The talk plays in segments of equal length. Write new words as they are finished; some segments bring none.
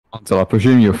So I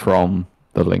presume you're from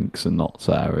the Links and Knots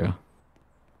area.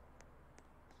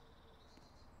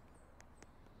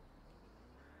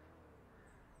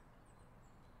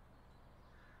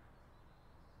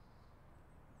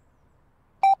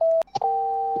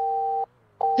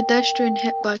 Pedestrian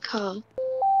hit by car.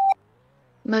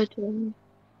 Motor.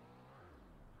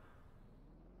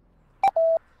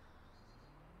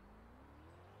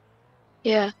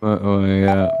 Yeah. Oh,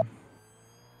 yeah.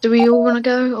 Do we all want to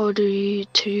go, or do you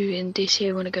two in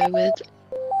DCA want to go with?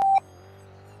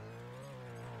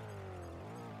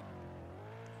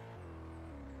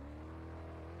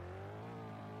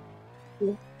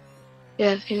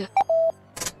 Yeah, yeah.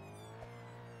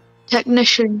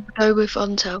 Technician, go with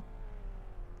Untel.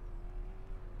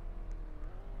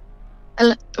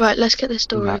 Right, let's get this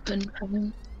door open.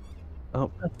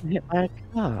 Oh, I've been hit by a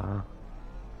car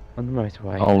on the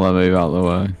motorway. I'll move out of the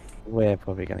way. We're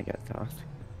probably going to get tasked.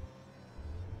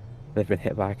 They've been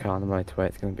hit by a car on the motorway.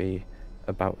 It's going to be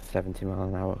about 70 mile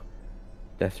an hour.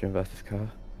 Pedestrian versus car.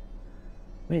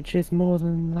 Which is more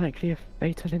than likely a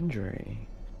fatal injury.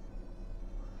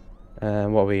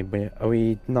 What are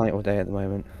we night or day at the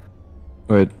moment?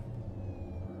 Wait.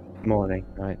 Morning,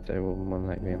 right, so we'll more than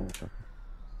likely be in the shop.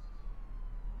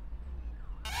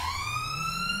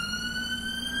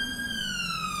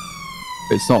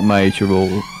 It's not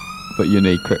majorable, but you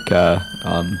need quick care.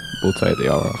 We'll take the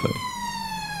RFE.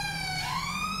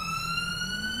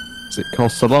 It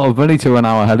costs a lot of money to an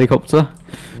hour helicopter.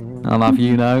 I'll have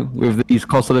you know, with these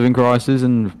cost of living crises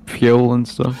and fuel and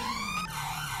stuff.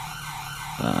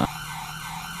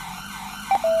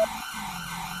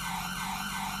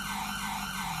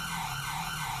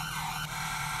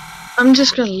 I'm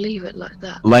just gonna leave it like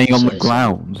that. Laying on the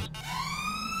ground.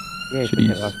 Yeah, Jeez.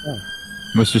 hit by a car.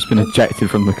 Must have just been ejected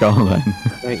from the car then.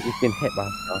 Wait, you've been hit by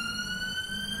a car.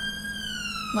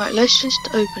 Right, let's just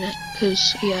open it,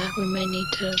 because, yeah, we may need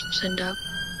to send out.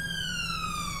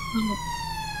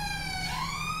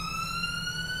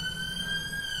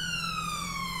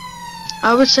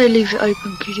 I would say leave it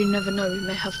open, because you never know, we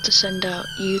may have to send out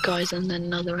you guys and then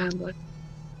another ambush.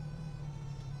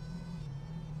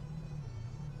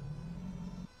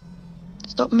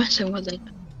 Stop messing with it.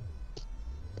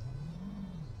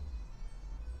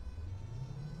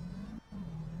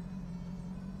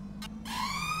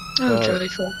 Oh,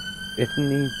 joyful. If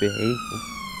need be,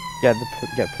 get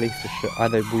police to shut.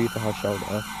 Either breathe the hard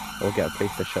shoulder or get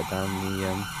police to shut down the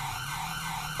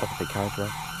opposite carriageway.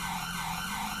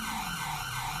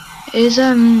 Is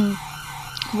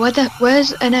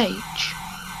where's an H?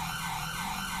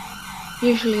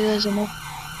 Usually there's an H.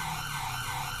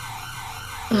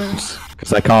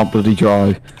 Because I can't bloody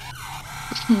drive.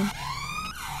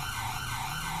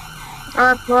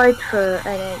 I applied for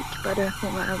NH, but I don't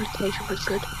think my application was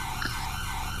good.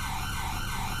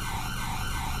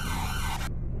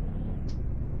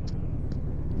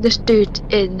 This dude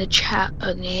in the chat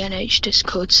on the NH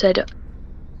Discord said,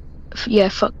 yeah,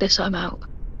 fuck this, I'm out.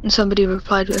 And somebody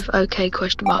replied with, okay,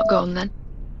 question mark, go on then.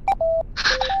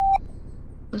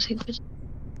 Was he good?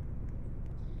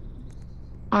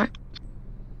 Alright.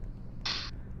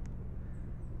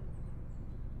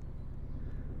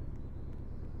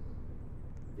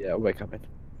 Yeah, we're coming.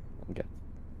 Okay.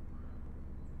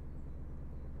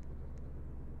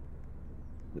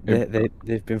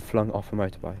 They've been flung off a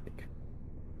motorbike.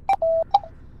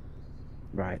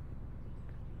 Right.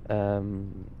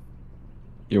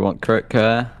 You want quick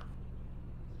care?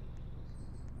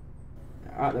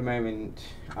 At the moment,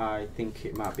 I think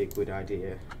it might be a good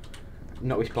idea.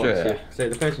 Not responsive. Sure. So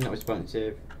the person's not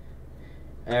responsive.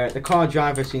 The car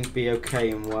driver seems to be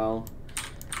okay and well.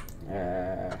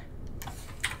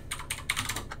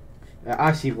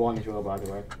 I see one as well, by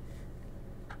the way.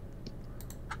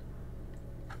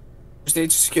 Just need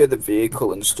to secure the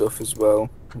vehicle and stuff as well,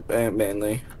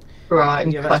 mainly. Right.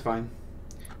 Yeah, that's fine.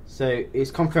 So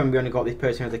it's confirmed we only got this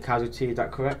person as a casualty. Is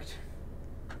that correct?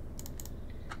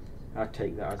 I'd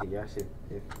take that as a yes.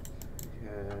 If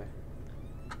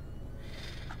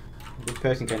this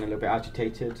person getting a little bit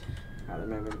agitated at the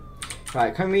moment.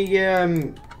 Right, can we,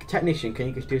 technician? Can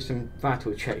you just do some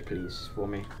vital check, please, for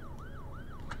me?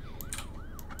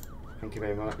 Thank you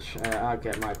very much. I'll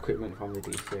get my equipment from the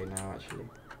DCA now, actually.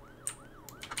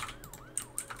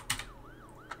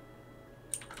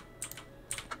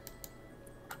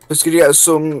 Just could you get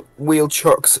some wheel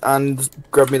chucks and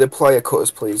grab me the plier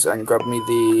cutters, please, and grab me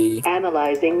the.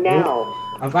 Analyzing now.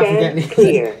 I'm about to get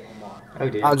clear. Oh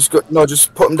dear. I'll just go. No,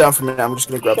 just put them down for a minute. I'm just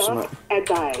gonna grab some. Shots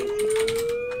advised.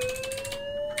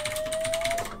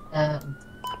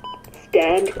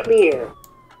 Stand clear.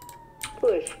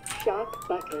 Push shock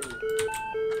button.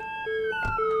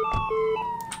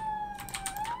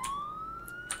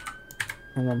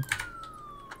 Hang on.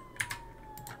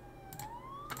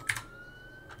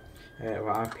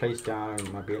 Right, I've placed down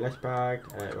my BLS bag.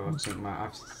 Well, I think I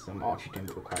have some oxygen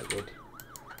that look quite good.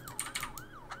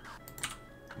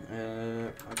 I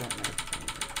don't know if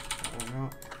or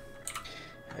not.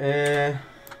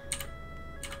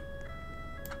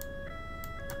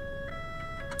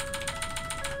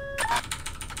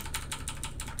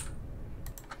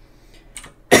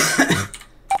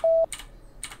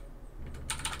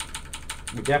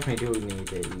 We definitely do need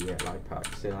the light pack,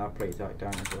 so I'll place that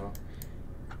down as well.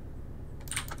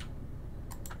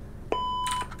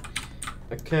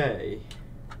 Okay,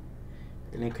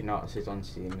 Lincoln Knots is on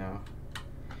scene now.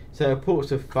 So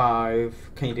ports of 5,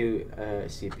 can you do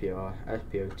CPR,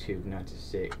 SPO 2,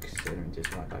 96, so let me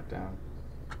just write that down.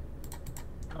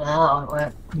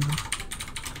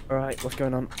 Alright, what's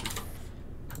going on?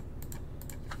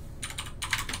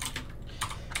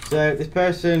 So this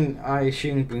person, I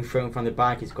assume, has been thrown from the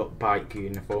bike. He's got bike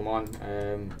uniform on.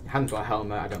 Hasn't got a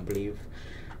helmet, I don't believe.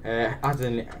 Has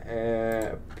an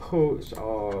pulse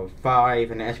of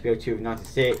 5 and an SPO 2 of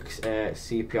 96.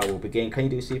 CPR will begin. Can you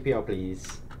do CPR,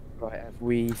 please? Right, have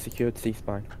we secured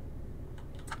C-spine?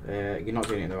 You're not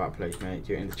doing it in the right place, mate.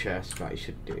 Do it in the chest, like you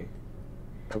should do.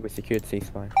 Have we secured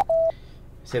C-spine?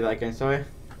 Say that again, sorry.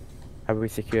 Have we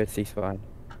secured C-spine?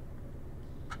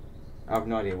 I have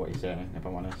no idea what you're saying, if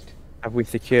I'm honest. Have we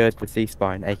secured the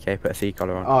C-spine, aka put a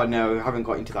C-collar on? Oh no, I haven't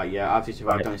got into that yet. I've just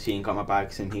arrived Right. on scene, got my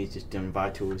bags, and he's just done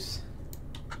vitals.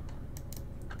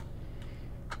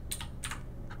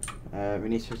 We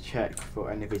need to check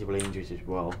for any visible injuries as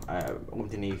well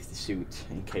underneath the suit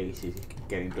in case he's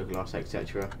getting blood loss,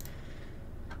 etc.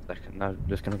 Second, I'm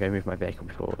just gonna go move my vehicle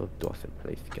before the Dorset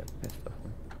police get pissed off.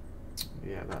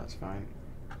 Yeah, that's fine.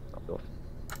 Not Dorset.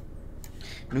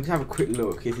 I'm going to have a quick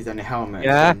look if there's any helmets,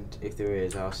 Yeah. and if there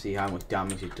is, I'll see how much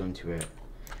damage is done to it.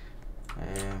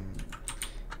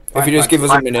 If you just give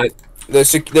us a minute,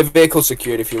 the vehicle's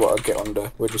secured if you want to get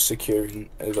under. We're just securing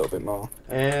a little bit more.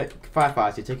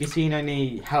 Firefighter, have you seen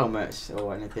any helmets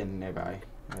or anything nearby?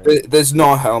 There's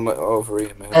no helmet over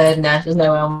here, mate. No, there's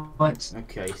no helmets.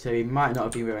 Okay, so he might not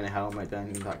have been wearing a helmet then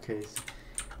in that case.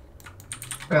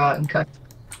 Right, okay.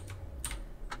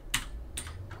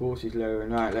 Pulse is low,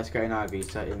 and right, let's get an IV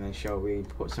set in then, shall we?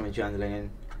 Put some adrenaline in.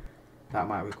 That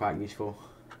might be quite useful.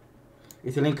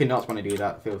 If the Lincoln Knots want to do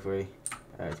that, feel free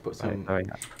to put some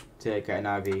to get an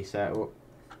IV set up.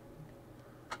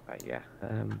 Right, yeah.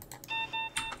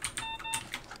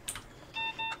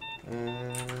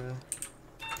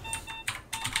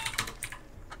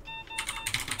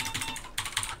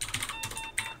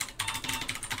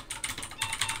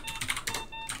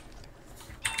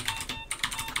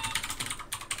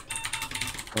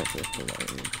 That's it,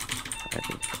 I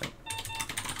think so.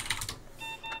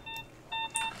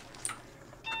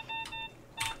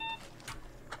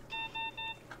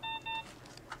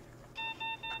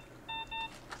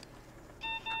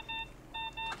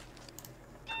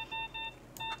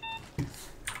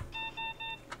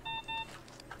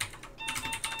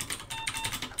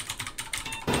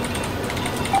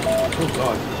 Oh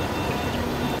god.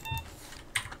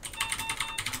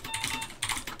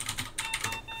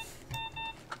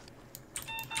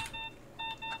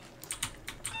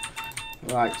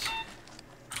 Right.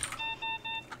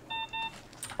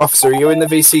 Officer, are you in the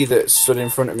VC that stood in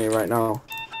front of me right now?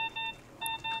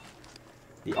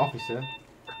 The officer.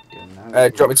 Do you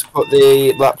want me to put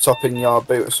the laptop in your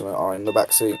boot or something, or in the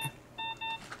back seat?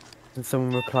 Can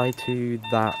someone reply to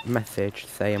that message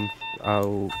saying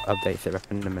I'll update it up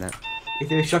in a minute? Is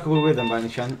there a shockable with them by any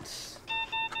chance?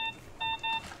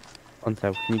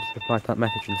 Until, can you just reply to that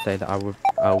message and say that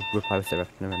I'll reply with it up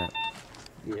in a minute?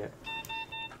 Yeah.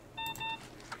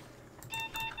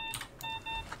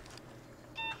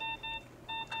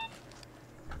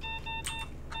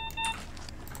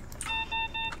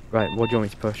 Right, what do you want me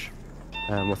to push?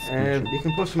 What's the condition? You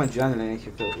can push some adrenaline if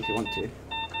you want to.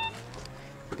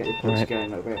 Get your pulse Right.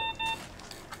 going a little bit.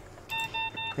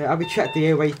 I'll be checked the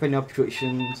airway for any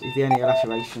obstructions. Is there any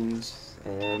lacerations?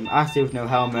 As there was no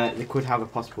helmet, they could have a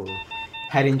possible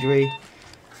head injury.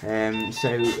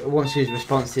 So once he's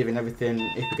responsive and everything,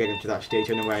 if we get him to that stage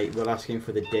anyway, we'll ask him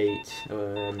for the date,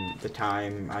 the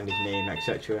time, and his name,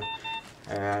 etc.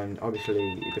 And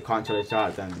obviously, if we can't tell us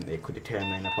that, then it could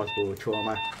determine a possible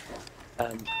trauma.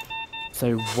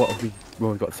 So what have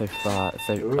we got so far?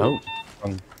 So Ooh.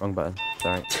 wrong button.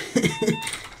 Sorry.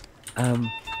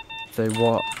 So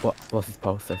what's his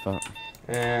pulse so far?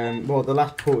 Well, the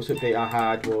last pulse update I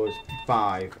had was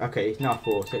 5. Okay, it's now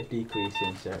 4, so it's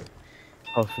decreasing. So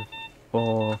Pulse of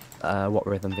 4. What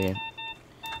rhythm are you in?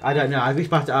 I don't know. I'd be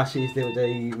about to ask you if there was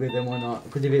a rhythm or not.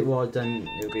 Because if it was, then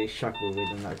it would be a shockable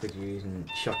rhythm that I could use and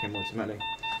shock him ultimately.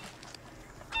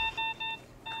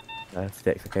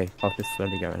 Sticks. Okay, pulse is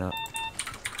slowly going up.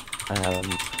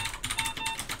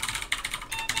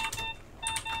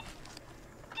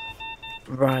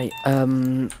 Right. I'd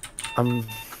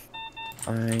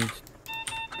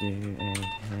do a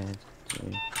head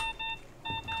to.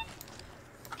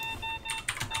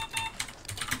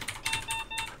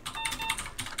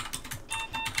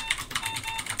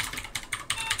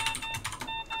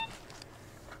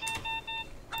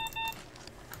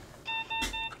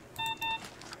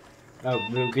 Oh,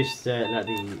 we'll just let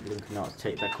the Lincoln Arts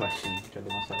take that question. Judge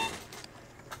myself.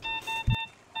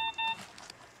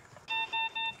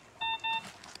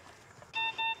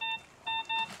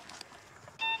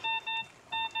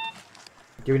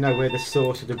 Do we know where the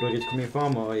source of the blood is coming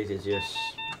from, or is it just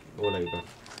all over?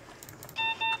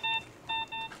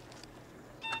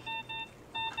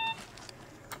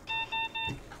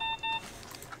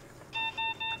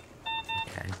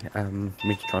 Okay, we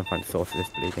need to try and find the source of this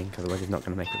bleeding, because otherwise he's not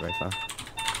going to make it very far.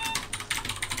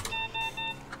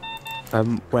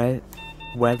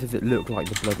 Where does it look like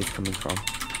the blood is coming from?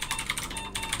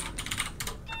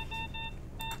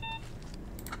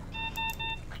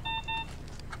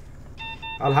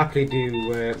 I'll happily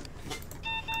do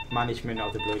management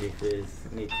of the blood if there's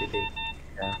need to be.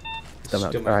 Yeah.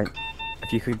 Stomach. Right.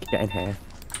 If you could get in here.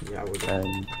 Yeah, I would.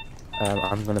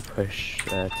 I'm going to push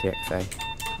TXA.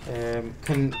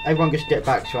 Can everyone just get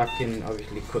back so I can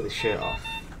obviously cut the shirt off?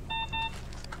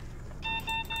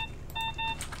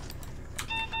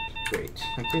 Great,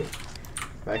 thank you.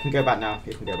 Right, I can go back now.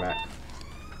 You can go back.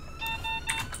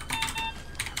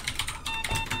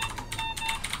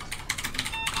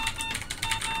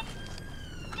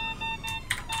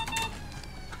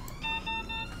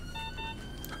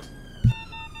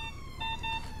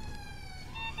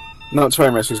 Not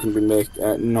very much is going to be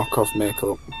knockoff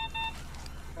makeup.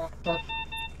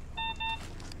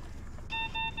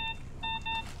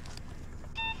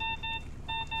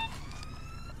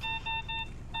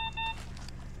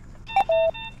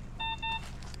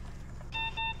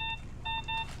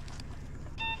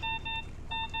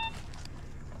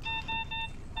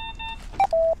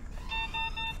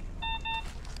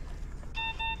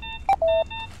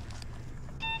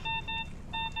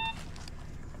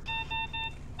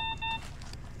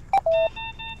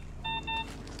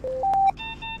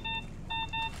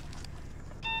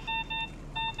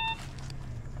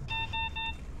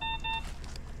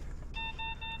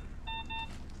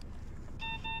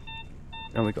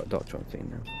 And we got Doctor on scene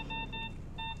now.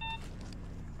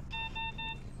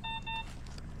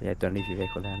 Yeah, don't leave your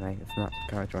vehicle there, mate. It's not a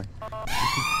carriageway.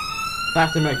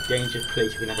 That's the most dangerous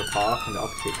place we can ever park, on the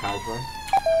opposite carriageway.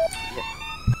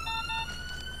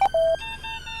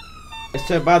 Yep.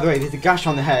 So, by the way, there's a gash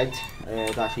on the head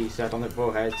that he said on the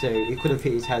forehead, so he could have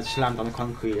hit his head, slammed on the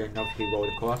concrete, and obviously rolled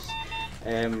across.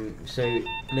 So,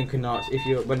 Lincoln Knots,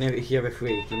 whenever you have a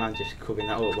free, you mind just covering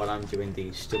that up while I'm doing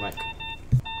the stomach.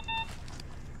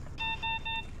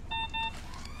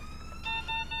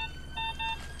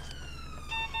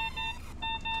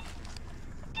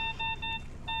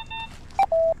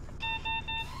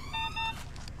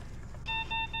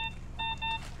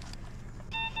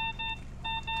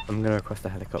 I'm going to request a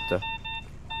helicopter.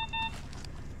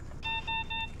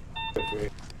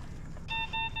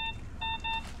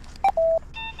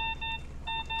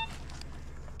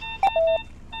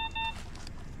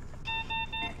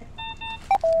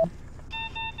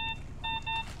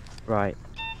 Right.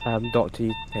 Doctor,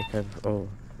 you take over. Oh,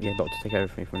 yeah, Doctor, take over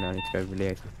for me from now. I need to go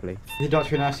liaise with police. Is the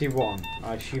doctor in IC1?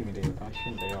 I assume it is. I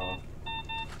assume they are.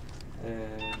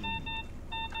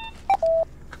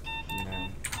 No.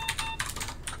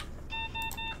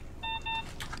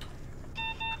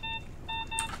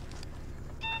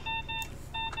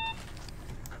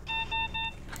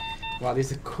 Well,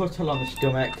 there's a cut along the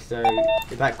stomach, so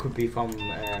that could be from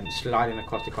sliding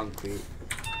across the concrete.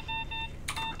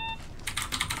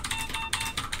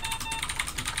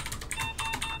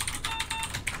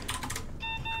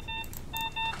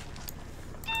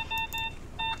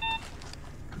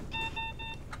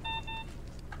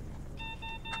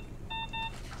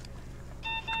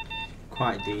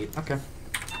 Quite deep. Okay.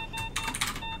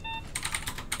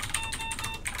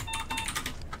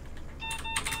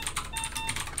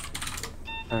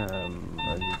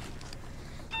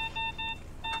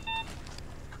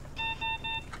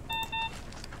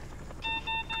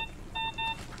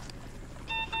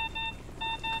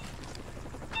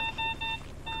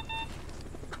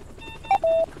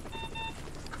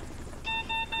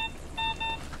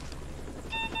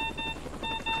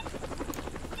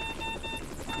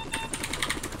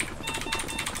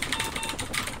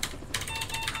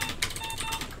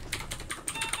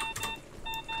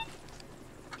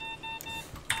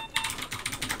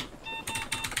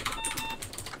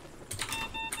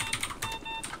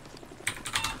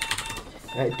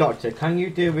 Doctor, can you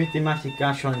deal with the massive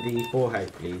gash on the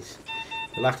forehead, please?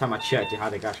 The last time I checked, you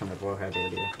had a gash on the forehead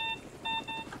earlier.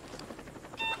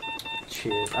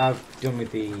 Cheers. I've done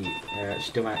with the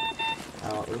stomach.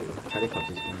 Oh, ooh,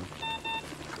 helicopter's coming.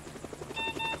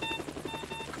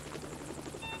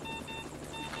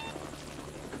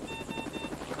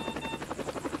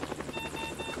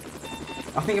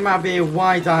 I think it might be a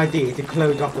wise idea to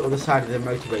close off the other side of the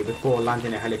motorway before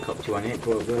landing a helicopter on it,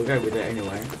 but we'll go with it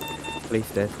anyway. Police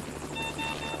did.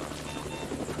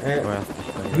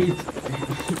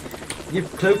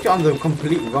 You've closed it on the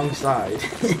complete wrong side.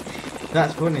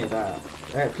 That's funny, that.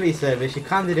 Police service, you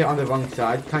can do it on the wrong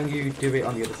side. Can you do it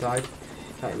on the other side?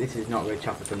 Like, this is not where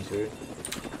traffic comes through.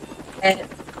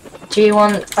 Do you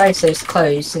want ISOs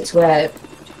closed since we're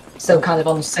still kind of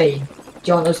on scene?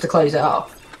 Do you want us to close it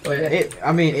off?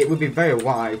 I mean, it would be very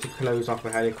wise to close off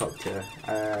a helicopter.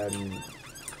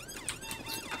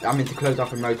 I mean, to close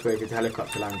off a motorway with a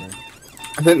helicopter landing.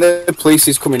 I think the police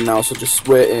is coming now, so just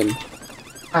wait in.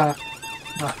 Right.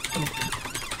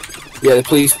 Yeah, the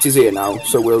police is here now,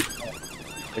 so we'll...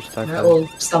 Which side? We'll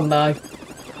stand by.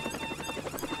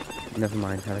 Never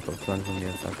mind, helicopter lands on the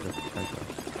other side of the fence.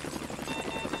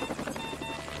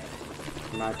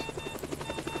 Mad.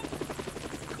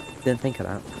 Didn't think of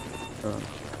that. Oh.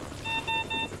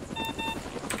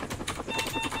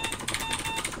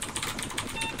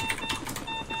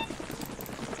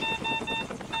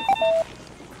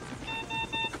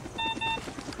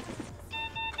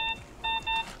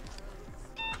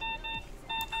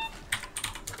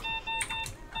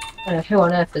 Who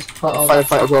on earth has put all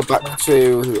Firefighter, go back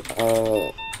to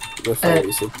the fire,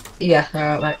 you see. Yeah,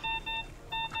 alright, mate.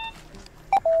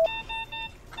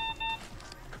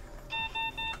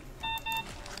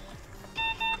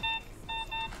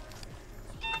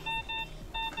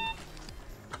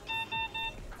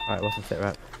 Alright, what's the sit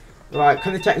rep? Right,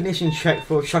 can the technician check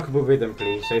for shockable rhythm,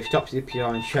 please? So stop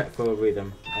CPR and check for a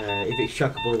rhythm. If it's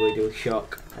shockable, we do a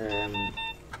shock.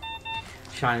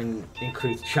 Try and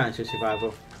increase the chance of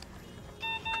survival.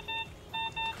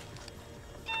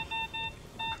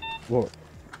 What?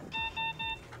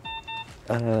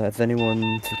 Has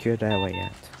anyone secured airway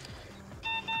yet?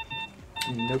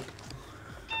 Nope.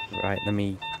 Right, let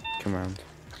me come round.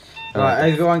 Right,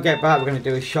 everyone get back, we're going to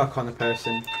do a shock on the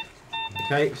person.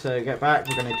 Okay, so get back,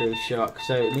 we're going to do a shock.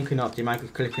 So Lincoln up, do you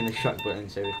mind clicking the shock button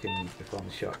so we can perform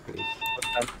the shock, please?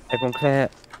 Everyone clear.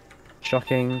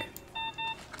 Shocking.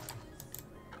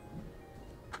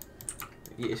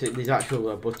 Yeah, so there's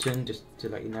actual button, just to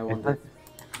let you know on the...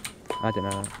 I don't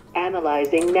know.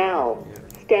 Analyzing now.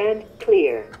 Yeah. Stand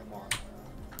clear.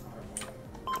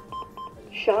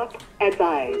 Shock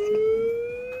advised.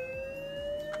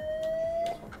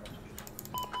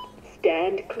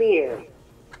 Stand clear.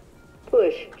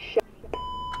 Push shock.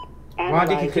 Why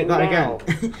did you click that Analyzing now.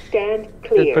 again? Stand Just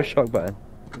clear. push shock button.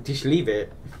 Just leave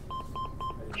it.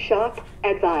 Shock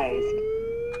advised.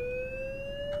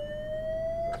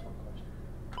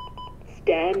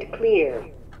 Stand clear.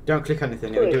 Don't click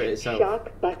anything, it'll Push do it itself.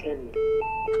 shock button.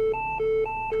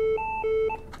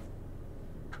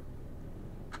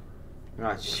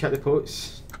 Right, just check the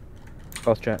ports.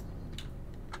 Pulse check.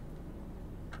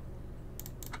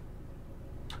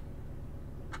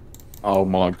 Oh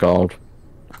my god.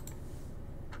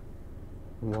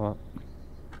 What?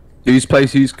 These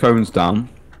places cones down.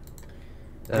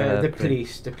 The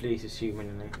police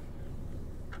assumingly.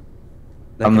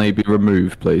 Can they be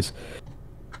removed, please?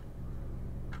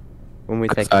 When we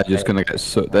take They're just gonna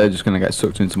get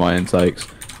sucked into my intakes.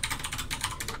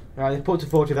 Right, the port to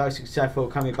 40 that was successful.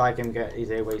 Can we bag him, get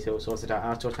his airways all sorted out?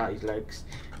 I'll sort out his legs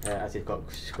as he's got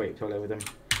scraped all over them.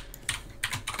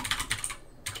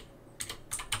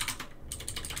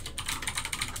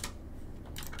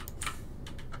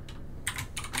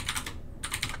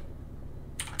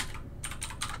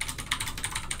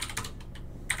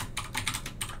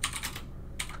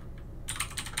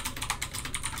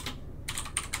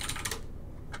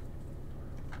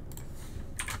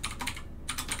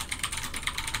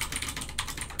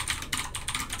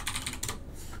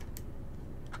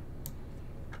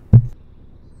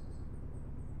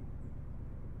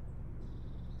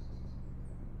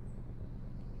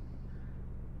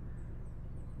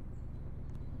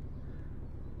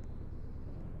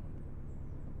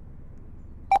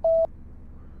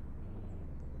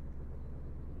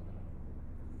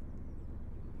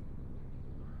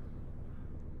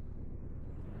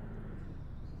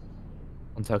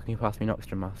 So can you pass me an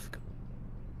oxygen mask?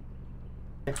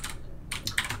 Yeah.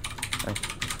 Thanks.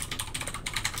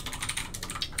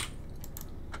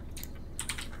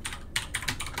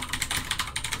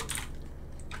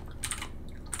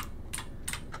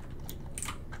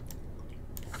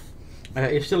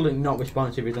 He's still not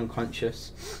responsive. He's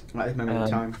unconscious at this moment in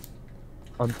time.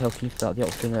 Until can you start the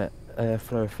alternate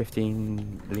flow of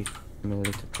 15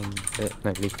 milliliter per minute?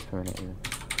 No, litre per minute even.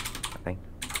 I think.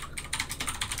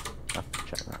 I'll have to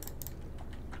check that.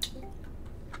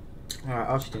 Alright,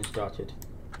 oxygen started.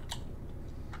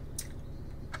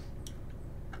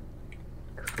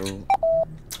 Cool.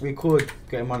 We could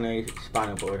get him on a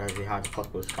spinal board as he has a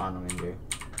possible spinal injury.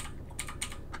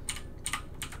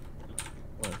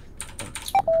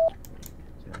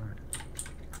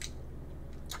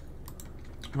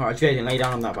 Alright, Jaden, lay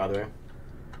down on that, by the way.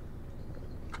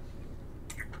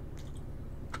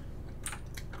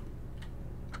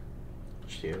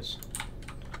 Cheers.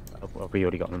 Well, we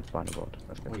already got him on the spinal board.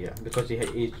 That's good. Well, yeah, because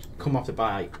he's come off the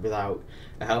bike without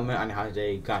a helmet and he has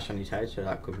a gash on his head, so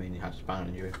that could mean he has a spinal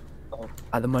injury.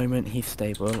 At the moment, he's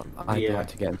stable. I'd Yeah. like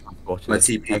to get him transported. I'm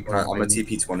a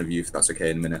TP to one of you if that's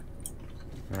okay in a minute,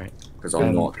 Right. because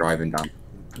I'm not driving down.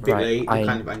 A bit Right, late, I- we're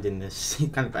kind of ending this.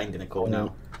 Kind of ending the call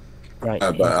now. Right.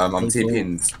 But I'm he's stable.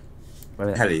 TPing Wait a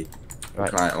minute. heli.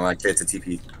 Right. Am I clear to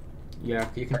TP? Yeah,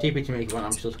 you can TP to me if you want,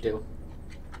 I'm still.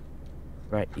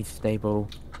 Right, he's stable.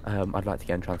 I'd like to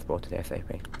get him transported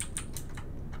ASAP.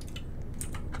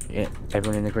 Yeah,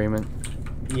 everyone in agreement?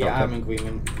 Yeah, Okay. I'm in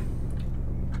agreement.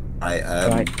 Right.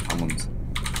 Right. I'm on.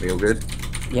 We all good?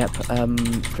 Yep,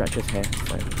 stretcher's here,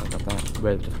 so I've got that.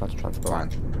 We're just about to transport.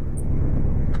 Fine.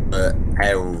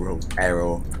 Air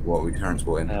or what are we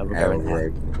transporting? We're Air or going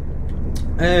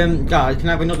air. Guys, road? can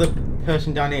I have another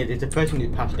person down here? There's a person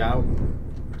who's passed out.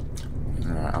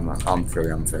 I'm free.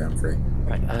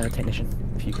 Right, technician,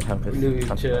 if you can help us. Low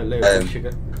transport. low blood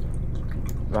sugar.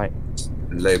 Right,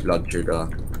 Low blood sugar.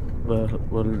 we'll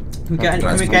Can we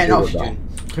get an oxygen?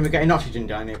 Can we get an oxygen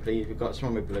down here, please? We've got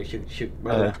someone with low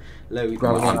low.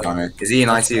 I'm down here. Is he in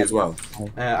ICU as well?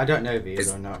 I don't know if he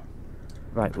is or not.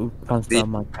 Right, we'll transfer on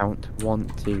my count. 1,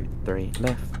 2, 3,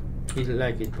 left. His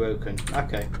leg is broken.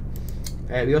 Okay.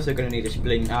 We're also going to need a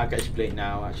splint. I'll get a splint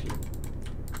now, actually.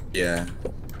 Yeah.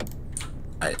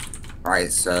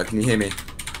 Right, so can you hear me?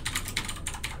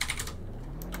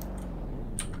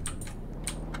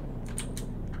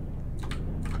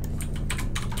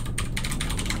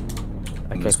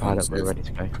 Okay, pilot, we're ready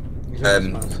to go. He's not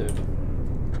responsive.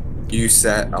 You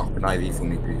set up an IV for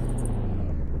me, please.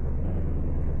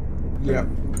 Yeah.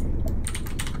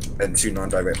 And 2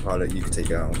 non-direct pilot, you can take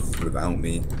it out without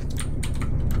me.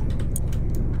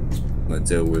 I'm gonna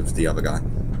deal with the other guy.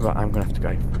 Right, I'm gonna have to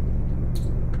go.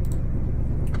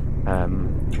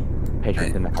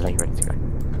 Patient's in the alley, ready to go.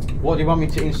 What do you want me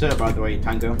to insert, by the way,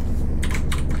 Tango?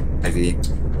 IV.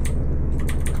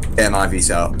 Get an IV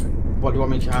set up. What do you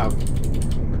want me to have?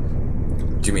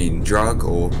 Do you mean drug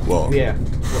or what? Yeah.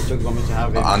 What drug do you want me to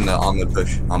have? I'm the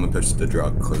push the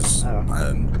drug because Oh.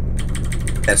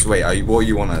 Yes, wait. What are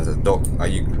you on as a doc? Are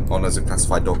you on as a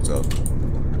classified doctor?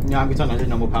 No, I'm just on as a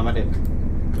normal paramedic.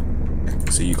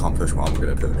 So you can't push what I'm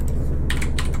gonna push.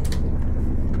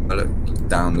 I look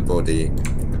down the body.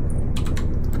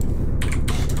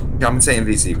 Yeah, I'm saying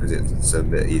VC because it's a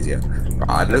bit easier. Right,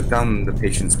 I look down the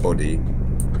patient's body.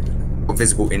 What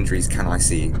visible injuries can I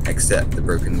see except the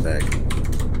broken leg?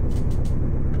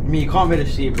 I mean, you can't really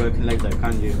see a broken leg though,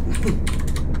 can you?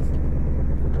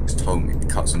 Just told me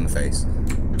cuts on the face.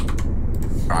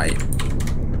 Right.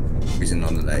 Bruising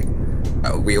on the leg.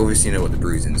 We obviously know what the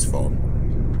bruising is for.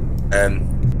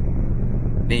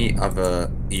 Any other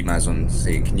emails on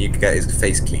scene? Can you get his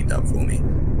face cleaned up for me?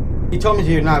 He told me to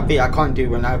do an IV. I can't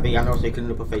do an IV and also clean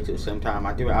up a face at the same time.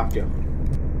 I do it after.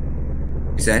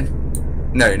 You saying?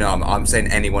 No, I'm saying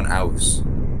anyone else.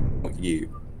 Not you.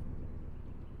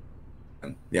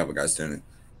 The other guy's doing it.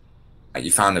 Right,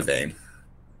 you found a vein.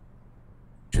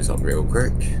 Just up real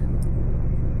quick.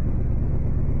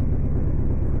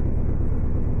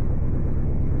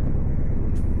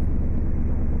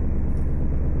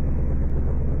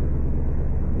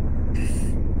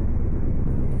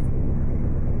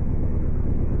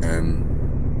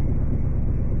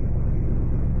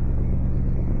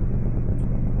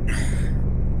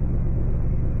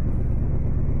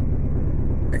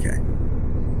 Okay.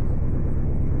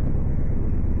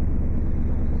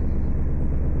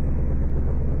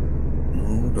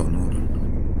 Hold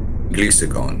on.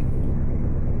 Glucagon.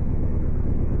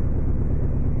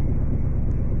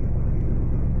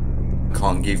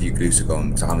 Can't give you glucagon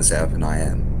because I haven't set up an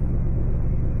IM.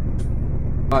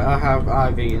 I have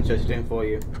IV inserted in for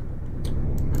you.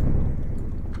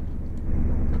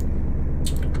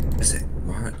 Is it?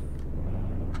 What?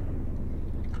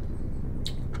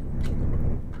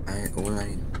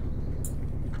 Alright.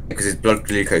 Because his blood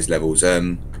glucose levels,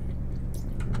 I'm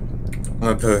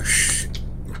gonna push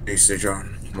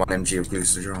glucagon, 1 mg of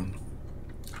glucagon.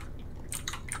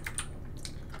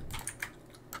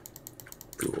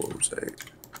 also.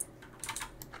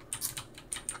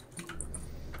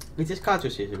 Is this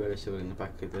casualty really still in the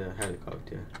back of the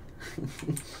helicopter?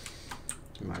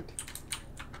 Mad.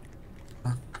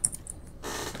 I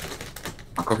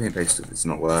copy and paste if it's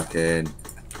not working.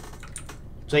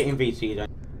 Straight in VT then.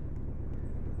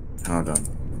 Hold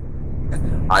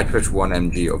on. I'd push 1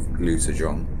 mg of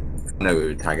glutathione. I know it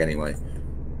would tag anyway.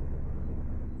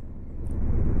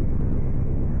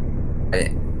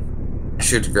 It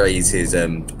should raise his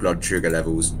blood sugar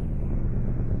levels.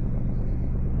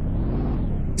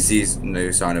 He sees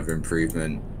no sign of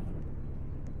improvement.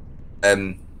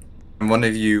 Can one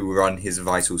of you run his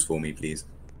vitals for me, please?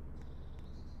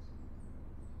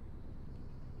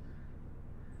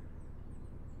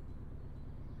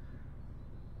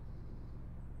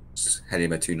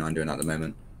 Helium 29 doing at the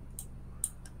moment.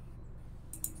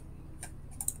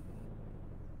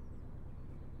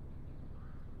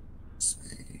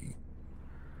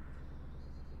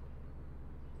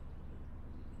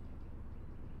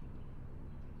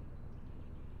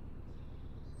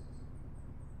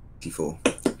 T4.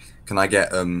 Can I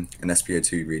get an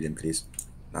SpO2 reading, please?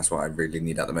 That's what I really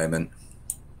need at the moment.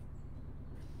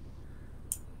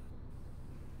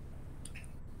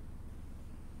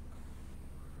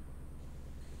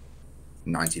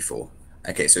 .94.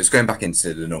 Okay, so it's going back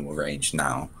into the normal range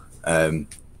now.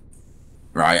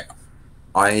 Right.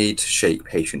 I'd shake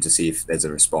patient to see if there's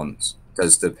a response.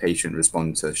 Does the patient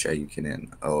respond to shaking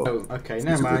in? Or Oh, okay,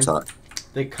 never mind.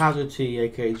 The casualty,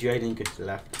 aka Jaden, gets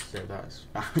left, so that's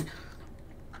fine.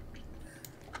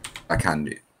 I can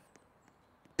do.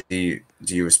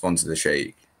 Do you respond to the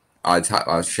shake?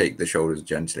 I'll shake the shoulders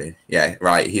gently. Yeah,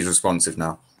 right. He's responsive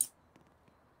now.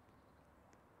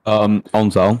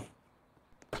 Onsal.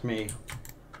 That's me.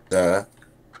 Is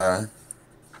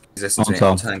this to me?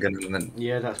 Onsal.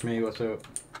 Yeah, that's me. What's up?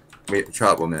 Wait, shut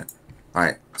up 1 minute.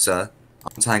 Alright, sir.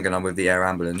 I'm Tangan. I'm with the air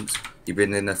ambulance. You've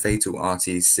been in a fatal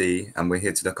RTC, and we're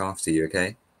here to look after you.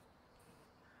 Okay?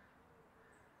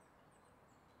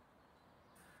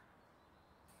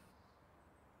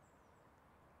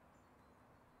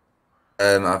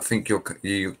 I think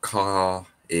your car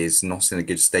is not in a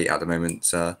good state at the moment,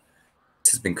 sir.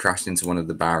 It has been crashed into one of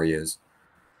the barriers.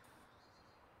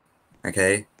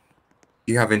 Okay? If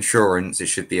you have insurance, it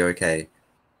should be okay.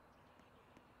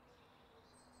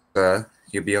 Sir,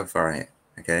 you'll be alright,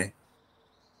 okay?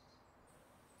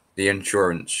 The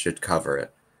insurance should cover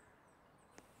it.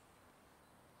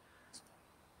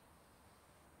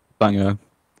 Bango.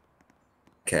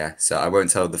 Okay, so I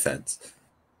won't tell the feds.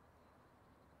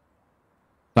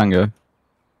 Tango.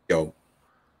 Go.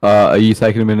 Are you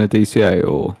taking him in a DCA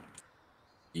or?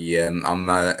 Yeah, I'm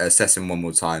assessing one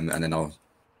more time and then I'll...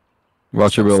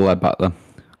 Roger, we'll let back then.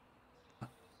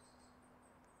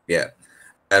 Yeah.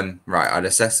 Right, I'd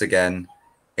assess again.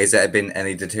 Has there been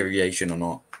any deterioration or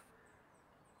not?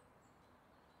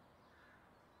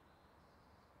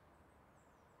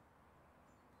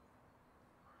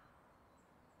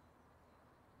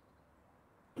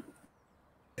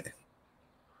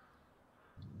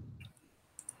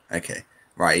 Okay.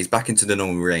 Right, he's back into the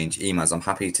normal range. Emaz, I'm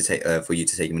happy to take for you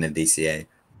to take him in a DCA.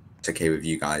 It's okay with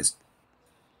you guys.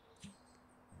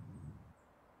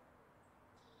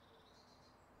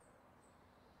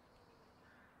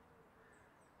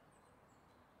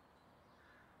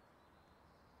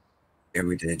 Yeah,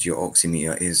 we did. Your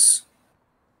oximeter is...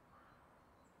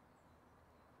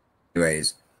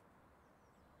 Anyways.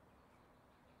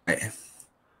 Right.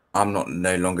 I'm not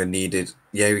no longer needed.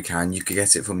 Yeah, we can. You could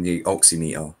get it from the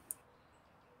oximeter.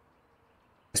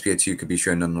 SpO2 could be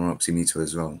shown on an oximeter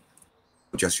as well.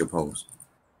 Or just your pulse.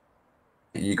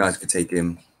 You guys could take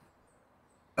him.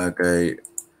 I'll go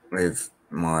with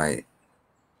my...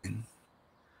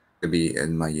 Could be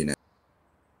in my unit.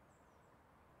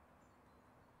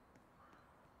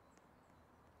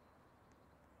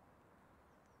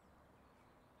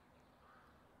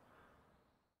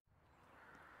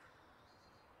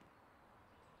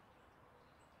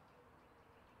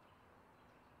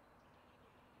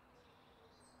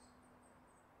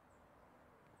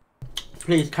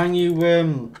 Please, can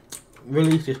you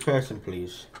release this person,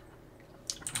 please?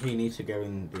 He needs to go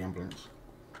in the ambulance.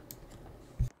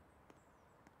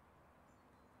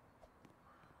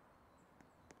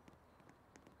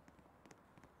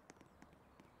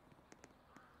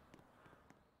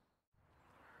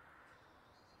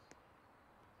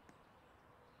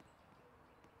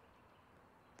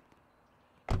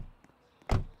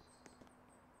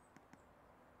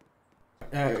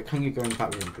 Can you go in the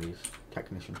back room, please,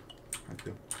 technician? Thank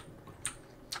you.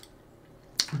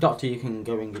 Doctor, you can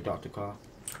go in the doctor car.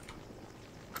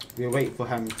 We'll wait for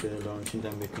him to launch and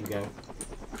then we can go.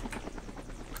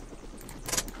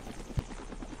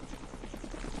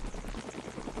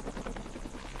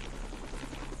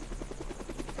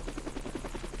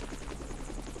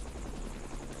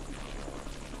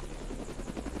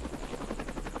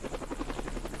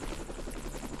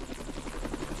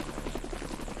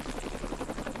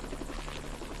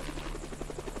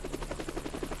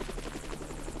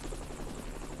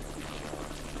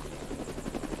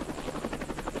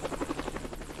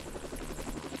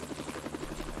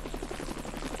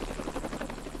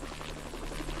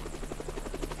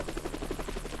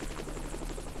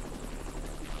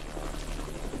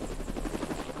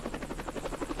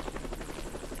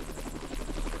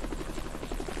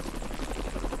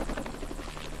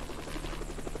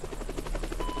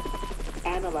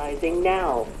 Analyzing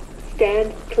now.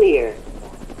 Stand clear.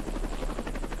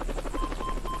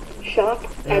 Shock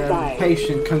advised.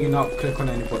 Patient, can you not click on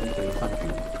any button, please? Thank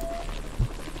you.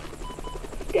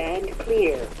 Stand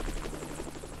clear.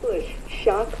 Push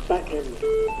shock button.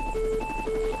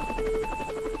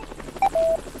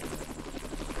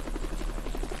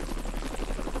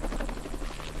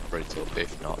 Ready to up,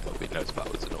 if not, there'll be notes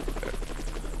backwards and up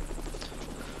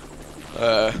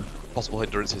there. Possible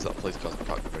hindrances that place cause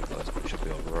can't be very close, but it should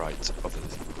be alright.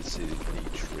 Obviously, see the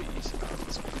trees and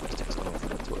some plastics on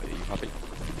off the way. Are you happy?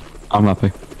 I'm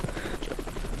happy.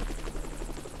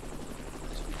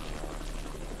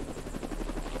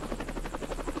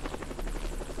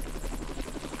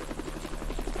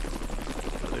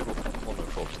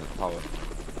 Power.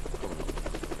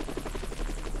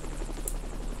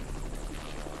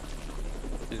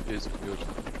 It's good.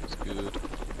 It's good.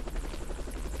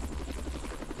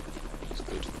 It's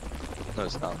good. No,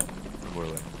 it's not. We're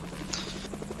away.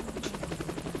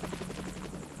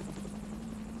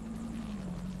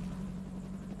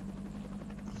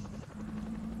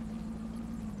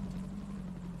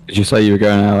 Did you say you were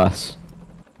going LS?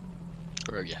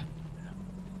 Yeah.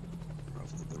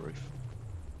 Rather than the roof.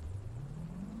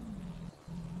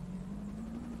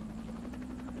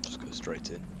 Just go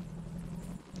straight in.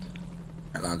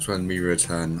 Right, lads, when we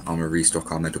return, I'm gonna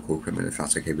restock our medical equipment if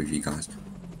that's okay with you guys.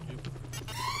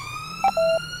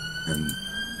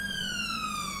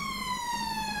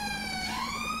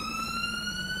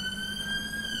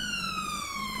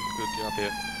 Good, you happy?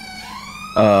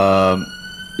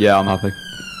 Yeah, I'm happy. It's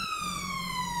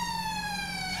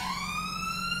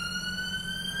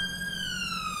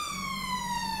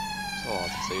so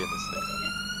hard to see in this thing.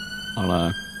 I know.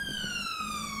 In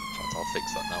fact, I'll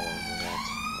fix that now while I'm around.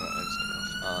 Right, I'm just coming off.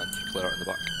 And you clear out in the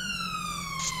back.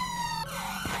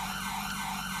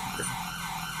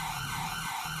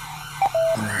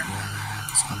 Alright,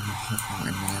 lads, I'm gonna hop out in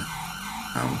a minute.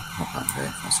 I'll hop out there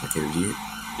if that's okay with you.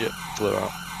 Yep, clear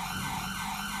out.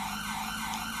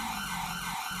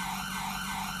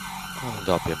 And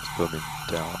RPM's coming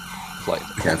down. Flight.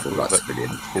 Be careful, that's civilian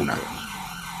in that.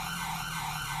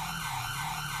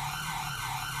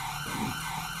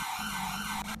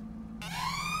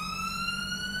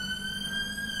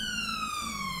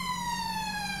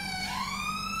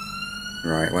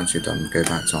 Right, once you're done, go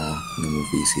back to our normal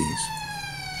VCs.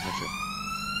 Roger.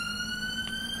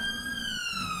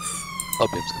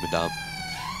 RPM's coming down.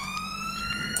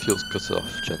 Fuel's cut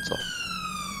off, gen's off.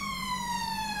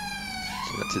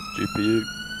 Selected GPU.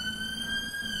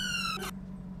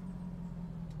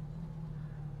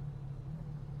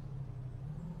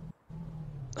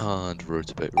 And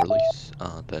rotabate release,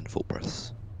 and then full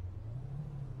press.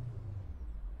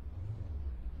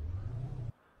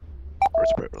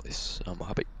 Rotabate release, I'm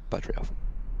happy. Battery off.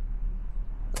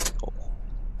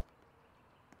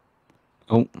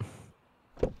 Oh.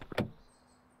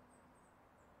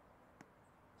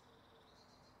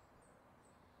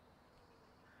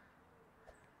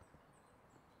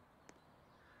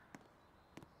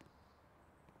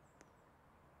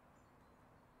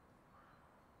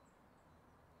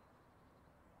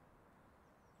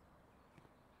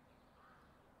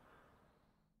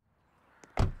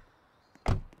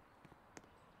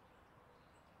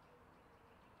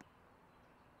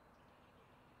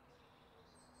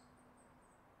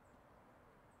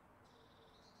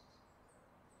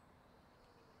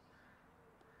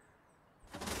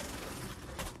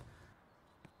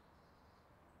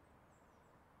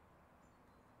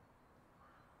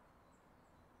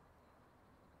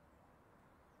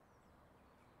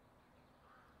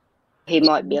 He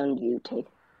might be on duty.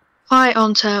 Hi,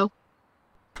 Ontel.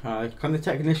 Can the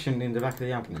technician in the back of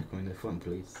the ambulance come in the front,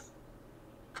 please?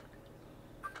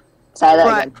 Say that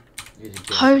Right. again.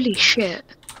 Holy shit.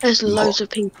 There's loads of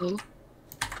people.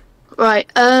 Right,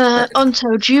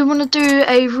 Ontel, do you want to do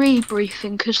a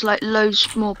rebriefing? Because, like,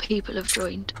 loads more people have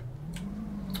joined.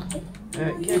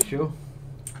 Yeah, sure.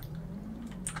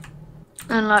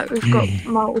 And, like, we've got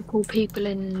multiple people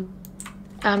in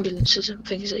ambulances and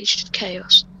things. It's just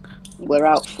chaos. We're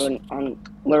out front and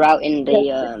we're out in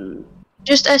the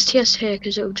Just STS here,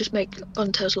 because it will just make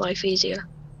Ontel's life easier.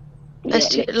 yeah,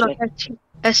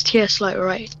 STS, like,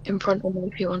 right in front of me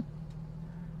if you want.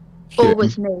 Or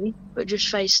with me, but just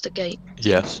face the gate.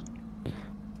 Yes.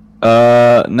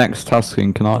 Next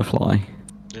tasking, can I fly?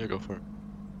 Yeah, go for it.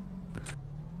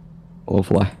 Or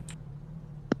fly?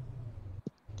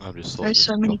 I'm just There's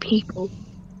so many people.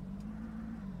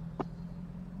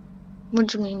 What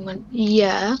do you mean when?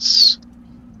 Yes.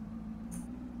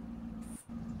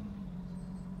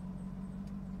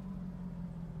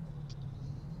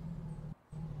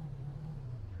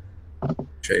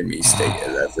 Show me state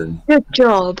 11. Good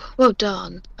job. Well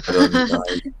done.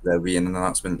 There'll be an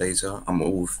announcement later. I'm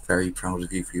all very proud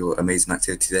of you for your amazing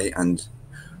activity today, and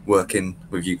working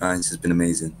with you guys has been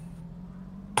amazing.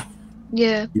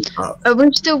 Yeah.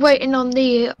 We're still waiting on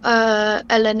the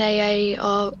LNAA,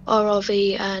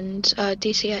 RRV, and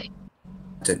DCA.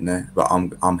 I don't know, but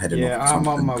I'm heading off. Yeah, with I'm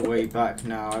on something. my way back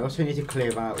now. I also need to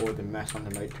clear out all the mess on the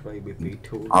motorway with the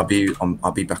tools. I'll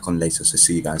be back on later, so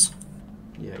see you guys.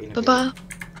 Yeah, in a Bye bit. bye.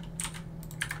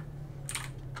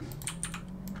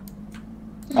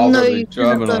 I'll No, probably you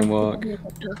German cannot homework.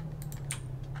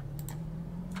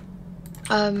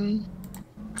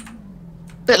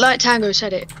 But like Tango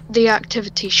said, the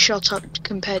activity shot up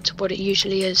compared to what it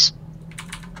usually is.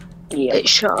 Yeah. It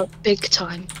shot up big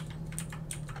time.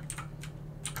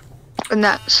 And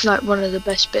that's like one of the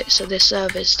best bits of this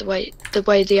service, the way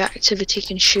the activity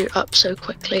can shoot up so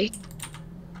quickly.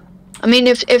 I mean,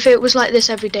 if it was like this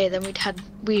every day, then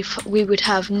we would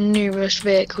have numerous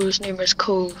vehicles, numerous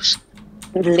calls.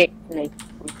 Literally.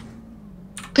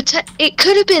 But it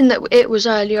could have been that it was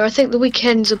earlier. I think the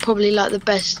weekends are probably like the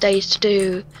best days to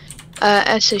do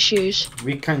SSUs.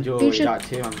 Weekends are always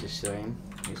active, I'm just saying.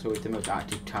 It's always the most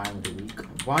active time of the week.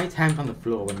 Why is Hank on the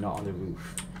floor and not on the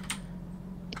roof?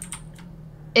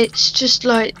 It's just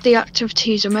like the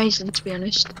activity is amazing, to be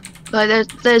honest. Like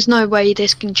there's no way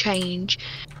this can change.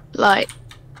 Like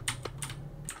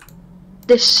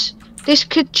this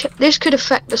could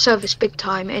affect the service big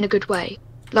time in a good way.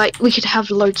 Like we could have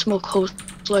loads more calls,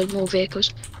 loads more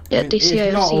vehicles. Yeah, I mean, DCA.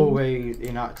 it's not always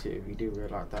inactive. We do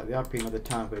realise that. There have been other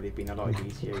times where there've been a lot of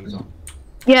DCAs on.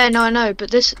 Yeah, no, I know,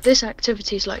 but this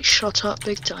activity is like shot up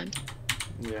big time.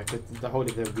 Yeah, because the whole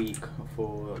of the week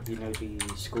for the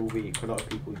school week, a lot of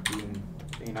people have been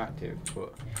inactive.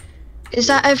 But is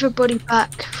that everybody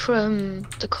back from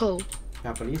the call?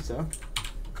 I believe so.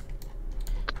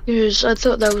 Because I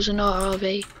thought there was an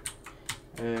RRV.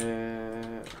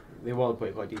 They were, but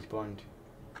it got despawned.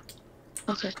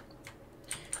 Okay.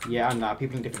 Yeah, and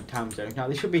people in different time zones. Now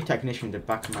there should be a technician at the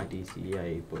back of my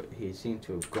DCA, but he seemed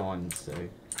to have gone. So,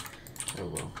 oh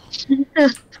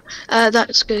well.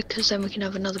 That's good because then we can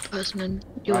have another person in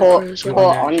your Or crew as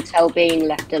well. until being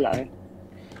left alone.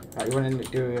 Right, you want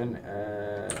to do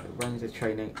Wednesday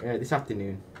training this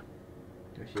afternoon?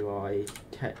 If you are a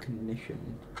technician,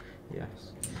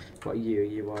 yes. But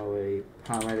you are a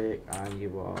paramedic and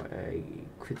you are a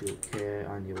critical care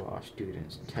and you are a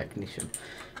student's technician.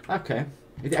 Okay.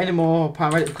 Is there any more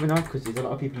paramedics coming on? Because there's a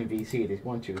lot of people in VC. There's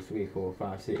 1, 2, 3, 4,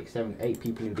 5, 6, 7, 8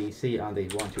 people in VC, and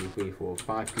there's 1, 2, 3, 4,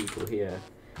 5 people here.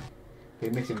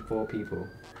 We're missing 4 people.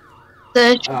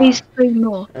 There should be 3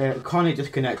 more. Connie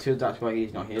just connected. That's why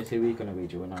he's not here. So we're gonna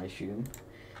rejoin, I assume.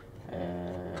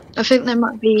 I think they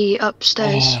might be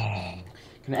upstairs.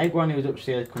 Can everyone who's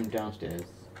upstairs come downstairs?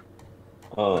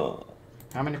 Oh.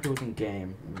 How many people's in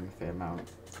game? A fair amount.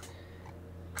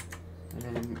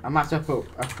 I might set up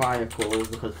a fire call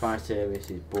because fire service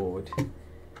is bored.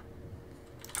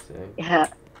 So Yeah.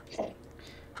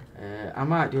 I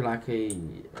might do like a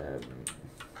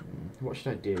what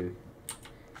should I do?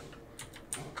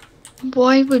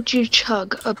 Why would you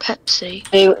chug a Pepsi?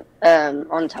 Do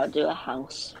Ontal do a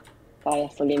house fire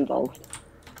fully involved.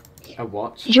 A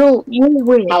what? You're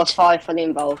weird. House fire fully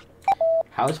involved.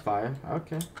 House fire.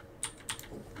 Okay.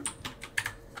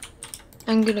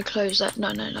 I'm gonna close that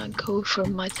 999 call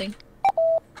from my thing.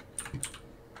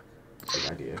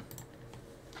 Good idea.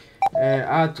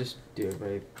 I'll just do a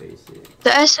very basic.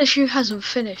 The SSU hasn't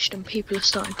finished and people are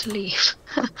starting to leave.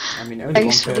 I mean,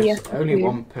 only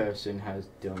one person has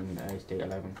done state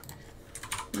 11.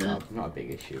 Yeah. Not a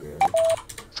big issue really.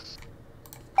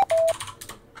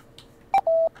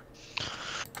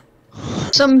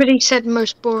 Somebody said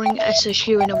most boring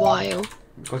SSU in a while.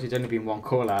 Because it's only been one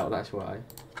call out, that's why.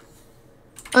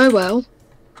 Oh well.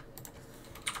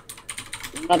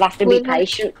 I'll have to be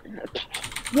patient.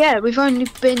 Yeah, we've only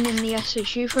been in the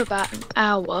SSU for about an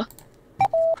hour.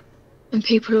 And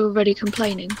people are already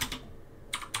complaining.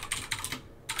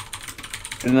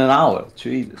 In an hour?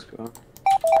 Jesus Christ.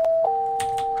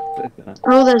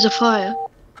 Oh, there's a fire.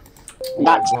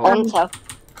 That's Ontal.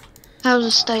 How's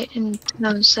a state in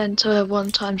town centre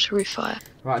 1 times refire?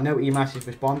 Right, no EMAS is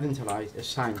responding until I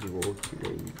assigned you all to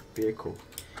a vehicle.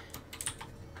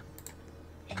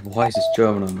 Why is this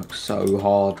German homework so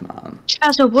hard, man?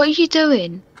 Chazza, what are you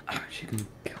doing?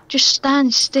 Just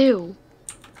stand still.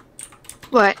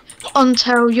 Right,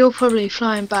 Ontel, you're probably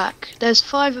flying back. There's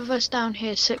 5 of us down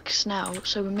here, 6 now,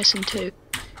 so we're missing 2.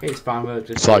 It's fine, we'll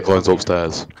just... Cyclone's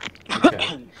upstairs.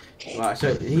 Okay. Right,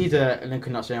 so he's a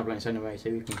Lincoln National ambulance anyway, so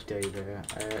we can stay there.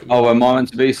 Oh, am I meant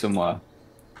to be somewhere?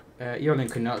 You're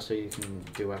Lincoln Nut, so you can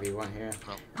do whatever you want here.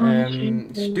 Oh.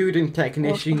 Student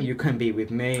technician, you can be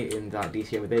with me in that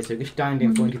DCA with this. So just stand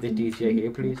in front of the DCA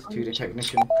here, please. Student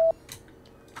technician.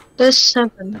 There's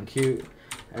 7. Thank you.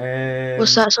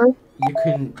 What's that, sorry? You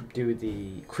can do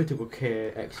the critical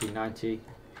care XC90.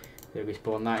 So we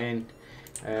spawn that in.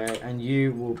 And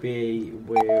you will be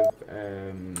with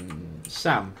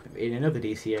Sam in another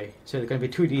DCA. So there's going to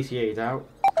be 2 DCAs out.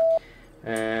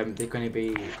 They're going to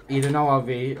be either an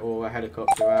ORV or a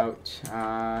helicopter out,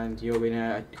 and you're in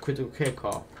a critical care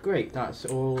car. Great, that's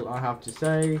all I have to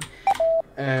say.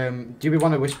 Do we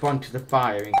want to respond to the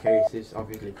fire in case there's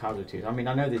obviously casualties? I mean,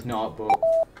 I know there's not, but...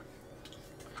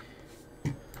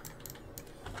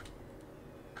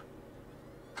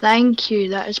 Thank you,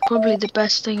 that is probably the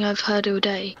best thing I've heard all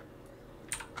day.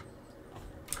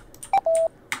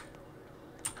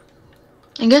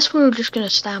 I guess we're all just going to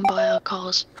stand by our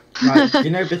cars. Right, you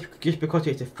know, just because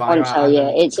it's a fire... So yeah,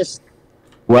 it's just...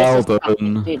 Well it's just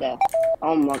done. do there.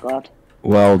 Oh my god.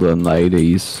 Well done,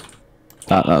 ladies.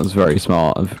 That was very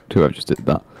smart of whoever just did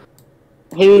that.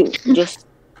 Who just...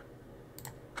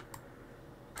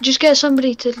 Just get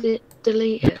somebody to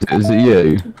delete it. Is it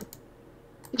you?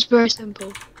 It's very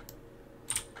simple.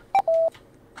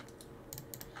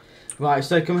 Right,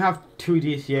 so can we have 2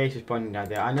 DCAs responding down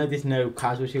there? I know there's no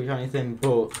casualties or anything,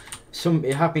 but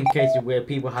it have been cases where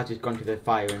people have just gone to the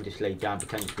fire and just laid down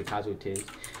potentially casualties.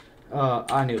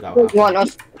 I knew that would happen.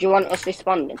 Do you want us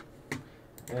responding?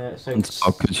 So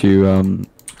could you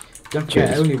don't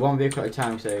forget, only 1 vehicle at a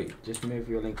time, so just move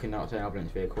your Lincoln out to an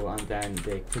ambulance vehicle and then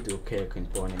the critical care can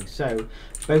spawn in. So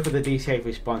both of the DCAs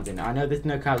responding. I know there's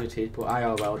no casualties, but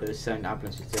IRL there's certain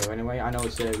ambulances there anyway. I know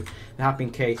so there have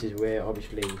been cases where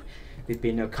obviously there's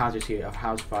been no casualty of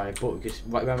house fire, but just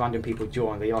when random people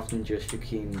join, they often just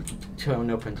fucking turn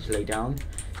up and just lay down.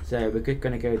 So we're just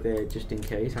gonna go there just in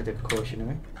case, as a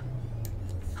precautionary.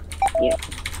 Yeah.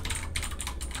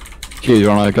 Do you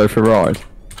want to go for a ride?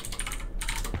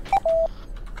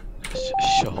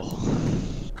 Sure.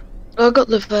 I got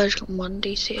the version 1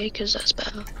 DCA because that's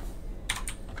better.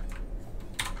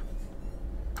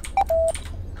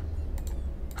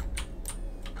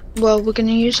 Well, we're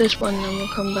gonna use this one, then we'll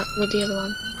come back with the other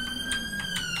one.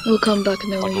 We'll come back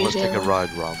and then I we'll can always use the take a other one.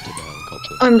 ride round to the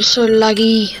helicopter. I'm so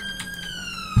laggy.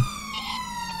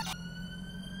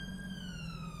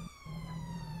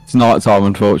 It's night time,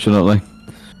 unfortunately.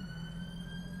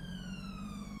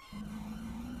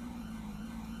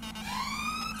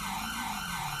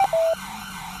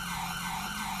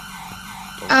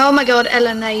 Oh my god,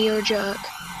 LNA, you're a jerk.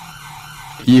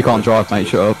 You can't drive, mate.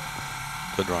 Shut up.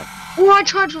 Good right. Oh, I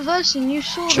tried reversing, you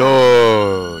saw that.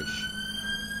 Shush.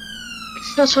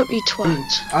 Shut up, you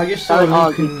twat. I just saw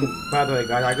Lincoln, by the way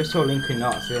guys, I just saw Lincoln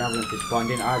Knots, the ambulance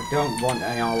responding. I don't want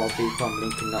any RLB from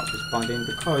Lincoln Knots responding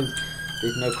because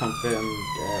there's no confirmed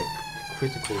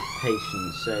critical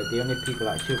patients, so the only people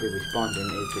that should be responding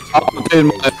is the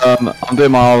I'm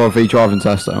doing my RRV driving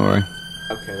test, don't worry.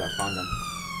 Okay, that's fine then.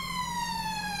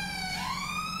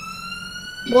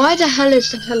 Why the hell is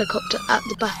the helicopter at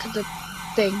the back of the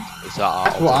thing? Is that our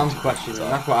That's what I'm alternative questioning,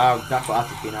 landing that's what I've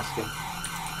just been asking.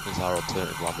 site? Is our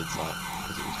alternative landing site?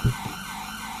 Because it was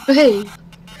windy. Okay.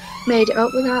 Made it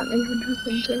up without even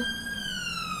having to.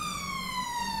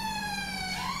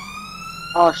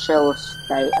 Our shell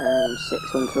state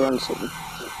 617.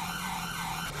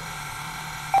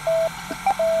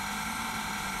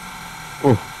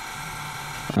 Oh.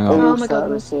 Hang on. Oh my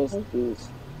god. Services, please.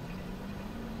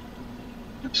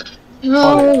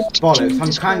 Oh, Bollocks, I'm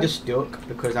Jesus kind of Christ. stuck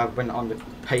because I went on the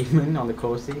pavement on the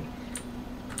coursey. Do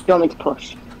you want me to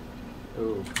push?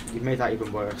 Oh, you've made that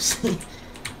even worse.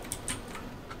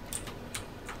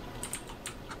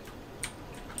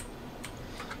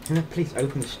 Can I please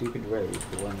open the stupid road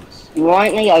for once? Why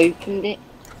ain't they opened it?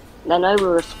 They know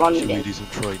we're responding. Should we do some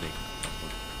training?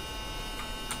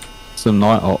 Some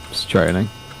night ops training.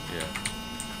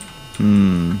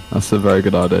 Yeah. That's a very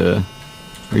good idea.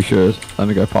 We should. Let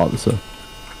me go park this up.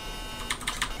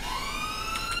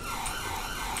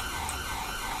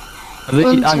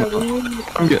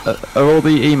 Are all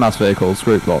the EMAS vehicles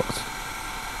group locked?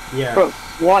 Yeah. Bro,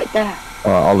 right there.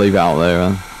 Alright, I'll leave it out there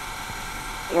then.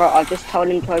 Right, I just told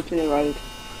him to open the road.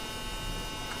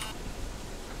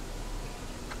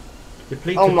 The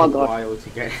police Oh took my a god. while to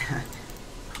get.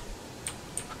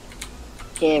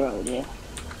 Hero, yeah.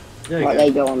 There Right, you there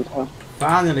you go. go on top.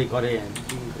 Finally got in.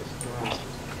 Jesus Christ.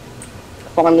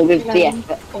 Finally with the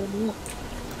effort.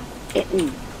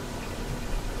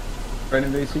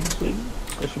 Training VC?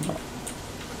 Question mark.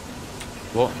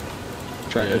 What?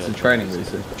 It's a training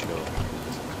VC. Sure.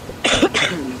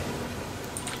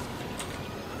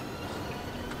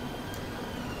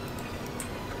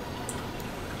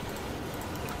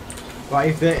 Right,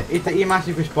 if the EMS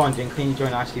is responding, can you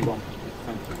join IC1?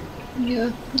 Thank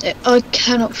you. Yeah. I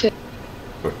cannot fit.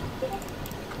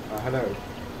 Hello.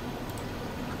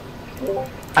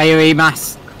 Hiya,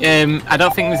 EMAS. I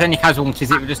don't think there's any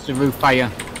casualties, it was just a roof fire.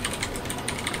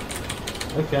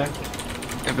 Okay.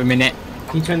 Of a minute.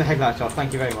 Can you turn the headlights off?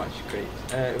 Thank you very much. Great.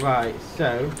 Right,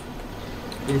 so...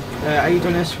 are you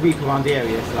doing a sweep around the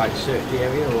area to like search the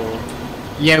area or...?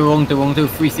 Yeah, we'll do a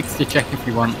 360 check if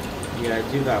you want. Yeah,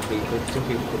 do that please, because some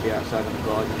people could be outside on the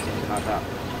garden or something like that.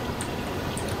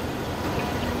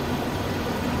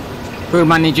 Crew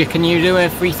manager, can you do a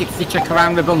 360 check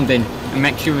around the building and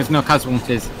make sure there's no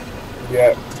casualties?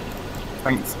 Yeah.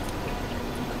 Thanks.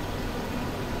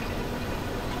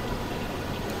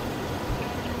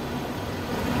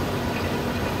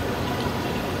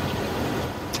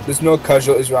 There's no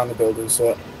casualties around the building,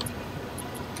 so.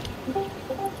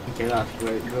 Okay, that's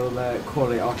great. We'll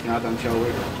call it off now then, shall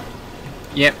we?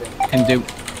 Yep, can do.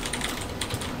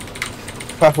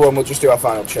 Papa 1, we'll just do our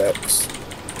final checks.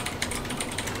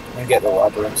 And get the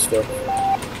ladder and stuff.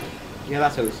 Yeah,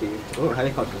 that's all received. Oh,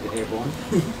 helicopters are airborne.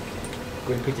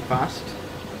 Going pretty fast.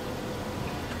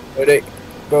 Ready?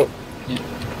 Go. Yeah.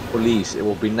 Police, it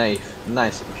would be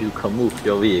nice if you can move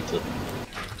your vehicle.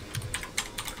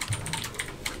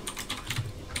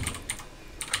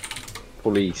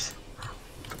 Police.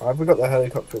 Have we got the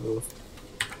helicopter above?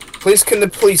 Please, can the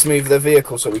police move their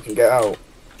vehicle so we can get out?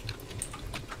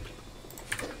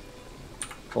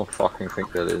 I don't fucking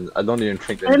think that is. I don't even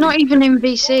think that. They're not even in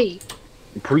VC.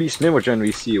 Police never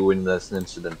generally see you when there's an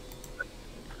incident.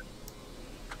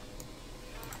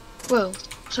 Well,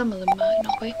 some of them might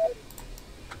not be.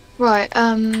 Right,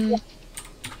 are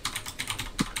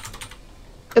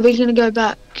we gonna go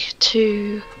back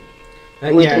to...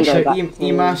 yeah, so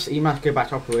EMAS go back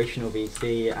to operational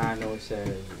VC and also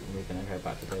we're gonna go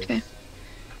back to base. Okay.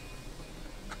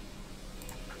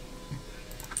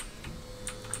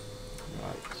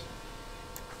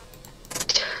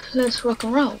 Let's rock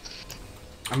and roll.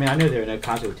 I mean, I know there are no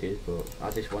casualties, but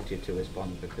I just wanted to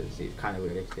respond because it's kind of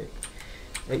realistic.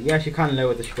 Yes, you can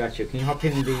lower the stretcher. Can you hop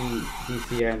in the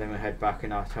DCA and then we'll head back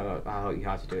and I'll help you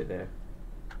how to do it there.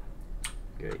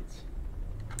 Great.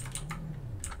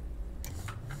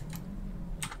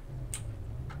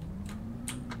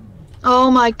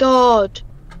 Oh my god!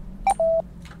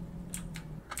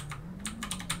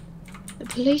 The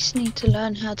police need to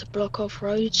learn how to block off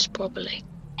roads properly.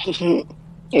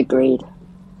 Agreed.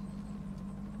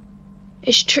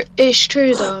 It's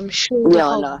true though, I'm sure the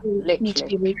whole police need to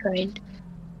be retrained.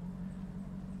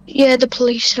 Yeah, the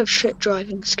police have shit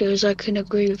driving skills, I can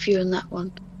agree with you on that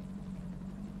one.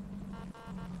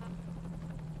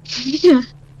 Yeah.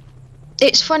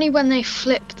 It's funny when they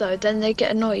flip though, then they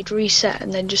get annoyed, reset,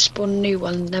 and then just spawn a new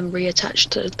one and then reattach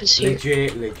to the pursuit.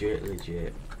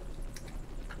 Legit.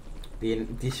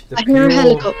 I hear a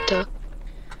helicopter.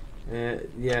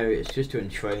 Yeah, it's just doing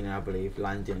training, I believe,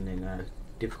 landing in a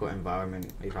difficult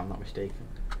environment, if I'm not mistaken.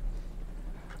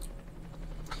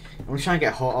 I'm gonna try and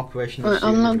get hot operations Right, soon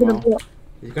I'm not as gonna well.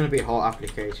 There's gonna be hot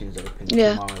applications open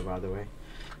tomorrow, by the way.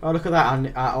 Oh, look at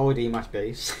that, our old EMAS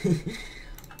base.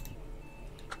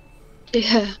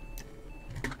 Yeah.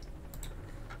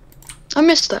 I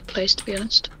missed that place, to be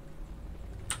honest.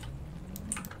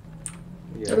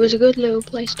 Yeah. It was a good little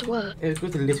place to work. It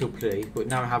was a little place, but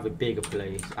now I have a bigger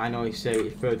place. I know it's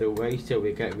further away, so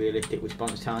we get realistic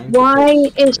response time.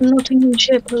 Why is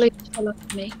Nottinghamshire police following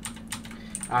me?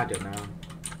 I don't know.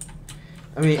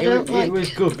 I mean, it was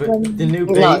good, but the new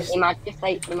base... No,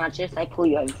 imagine if they pull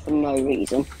you over for no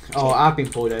reason. Oh, I've been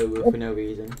pulled over for no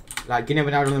reason. Like, you know,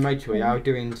 when I was on the motorway, I was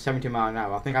doing 70 miles an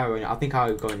hour. I think I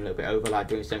was going a little bit over, like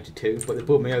doing 72, but they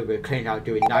pulled me over claiming I was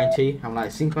doing 90. I'm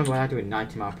like, think when I was doing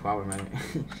 90 miles per hour, mate.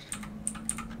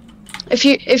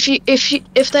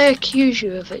 If they accuse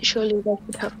you of it, surely they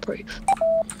could have proof.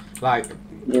 Like,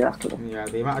 yeah,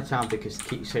 the amount of time they could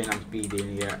keep saying I'm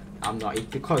speeding, yeah, I'm not. It's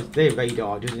because their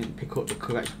radar doesn't pick up the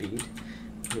correct speed.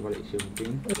 What it should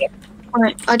be. Yeah.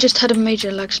 Right, I just had a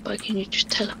major lag spike and you just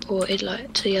teleported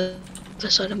like to the other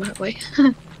side of the motorway.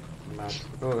 Mad.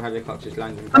 Oh, helicopters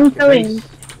landing. I'm going.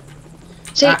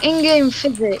 See, in-game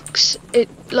physics, it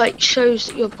like shows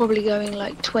that you're probably going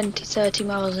like 20-30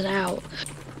 miles an hour.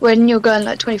 When you're going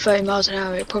like 20-30 miles an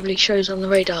hour, it probably shows on the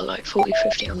radar like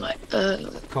 40-50. I'm like,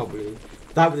 Probably.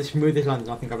 That was the smoothest landing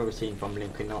I think I've ever seen from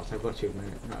Lincoln Knots. I've got to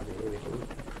admit, that was really cool.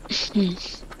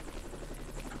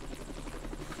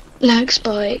 Lag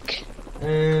spike.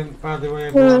 By the way,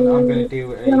 everyone, I'm going to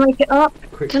do a... Can I make it up?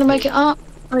 Can I make it up?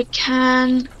 I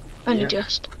can. Only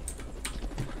just.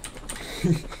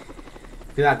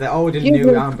 The old and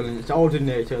new ambulance, the old and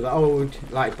new, so the old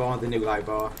light bar, the new light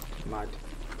bar. Mad.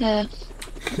 Yeah.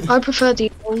 I prefer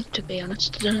the old, to be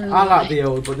honest. I don't know I like why. the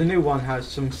old, but the new one has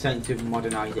some sense of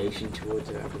modernisation towards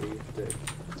it, I believe.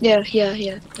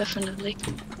 Yeah, definitely.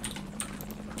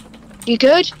 You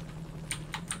good?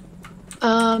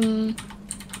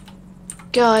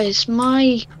 Guys,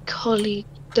 my colleague,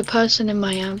 the person in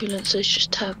my ambulance, has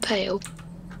just turned pale.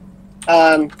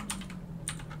 Oh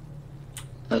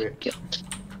god.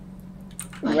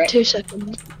 Right, 2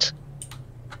 seconds.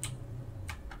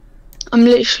 I'm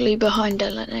literally behind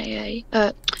LNAA.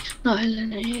 Not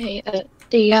LNAA.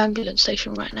 The ambulance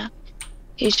station right now.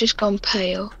 He's just gone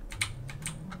pale.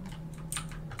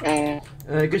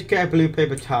 Just get a blue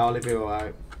paper towel if you're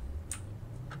alright.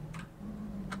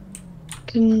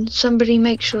 Can somebody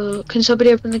make sure? Can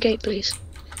somebody open the gate, please?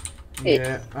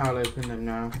 Yeah, I'll open them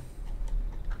now.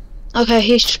 Okay,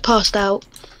 he's just passed out.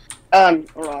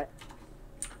 Alright.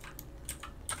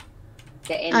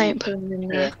 Get in. I ain't putting him in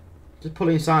there. Just pull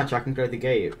inside so I can go to the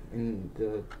gate in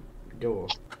the door.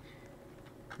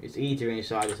 It's easier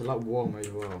inside, it's a lot warmer as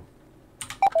well.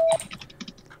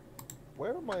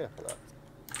 Where am I at?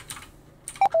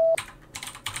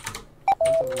 We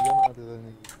haven't added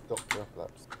any doctor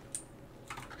epilepsy.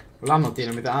 Well, I'm not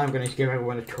dealing with that. I'm going to give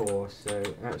everyone a tour, so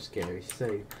that's scary.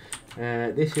 So,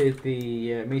 this is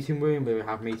the meeting room where we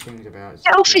have meetings about...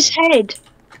 Get off his head!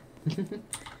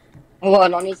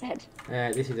 What on his head?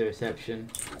 This is the reception.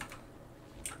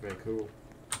 Very cool.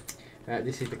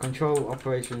 This is the control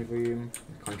operations room.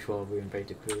 Control room,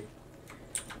 basically.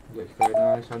 Looks very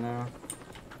nice, I know.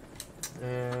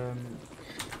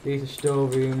 These are store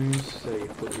rooms, so you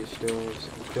put your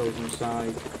stores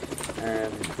inside.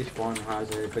 This one has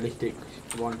a ballistic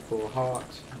one for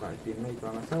heart, that is being made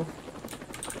by myself.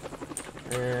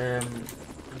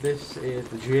 This is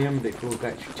the gym that will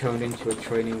get turned into a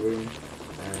training room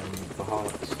for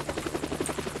hearts.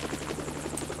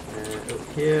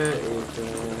 Up here is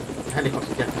the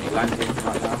helicopter definitely landing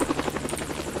right now.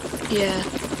 Yeah.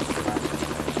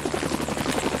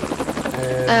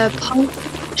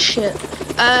 Shit.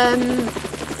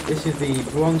 This is the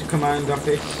Bronze Command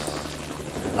Office.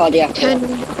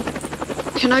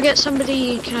 Can I get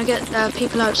somebody? Can I get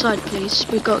people outside, please?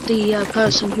 We've got the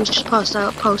person who's just passed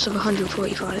out, pulse of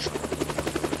 145.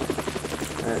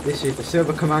 This is the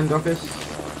Silver Command Office.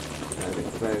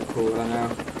 It's very cool, I know.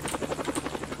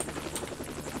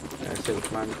 Silver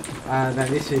Command. And then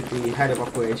this is the Head of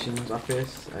Operations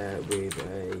Office with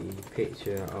a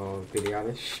picture of Billie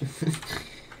Eilish.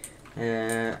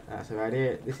 That's about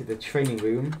it. This is the training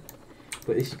room,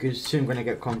 but this is soon going to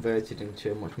get converted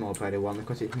into a much more better one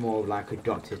because it's more like a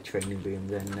doctor's training room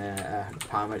than a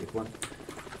paramedic one.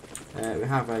 We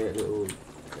have a little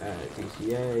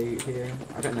DCA here.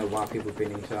 I don't know why people have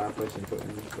been inside pressing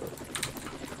buttons, but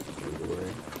either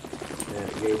way.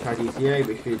 We have DCA,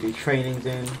 which we do trainings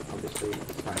in. Obviously,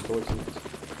 it's quite important.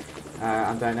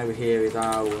 And then over here is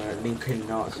our Lincoln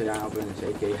Nazi albums,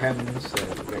 aka Hems. So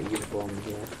we get a uniform in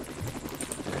here.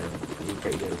 You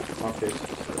get your office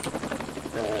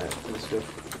and stuff.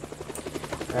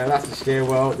 That's the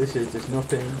stairwell. This is just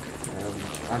nothing.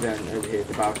 And then over here is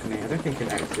the balcony. I don't think you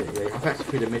can exit. Yeah, you have to exit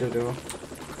through the middle door.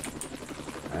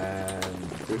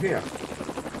 Through here.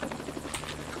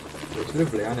 It's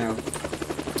lovely, I know.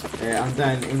 And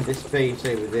then in this space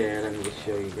over there, let me just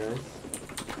show you guys.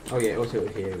 Oh yeah, also over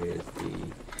here is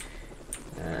the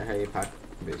helipad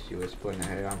which you were putting the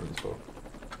heli ambulance for.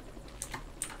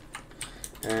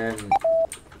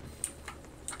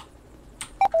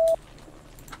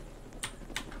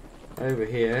 Over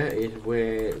here is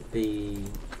where the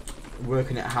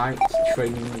working at heights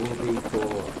training will be for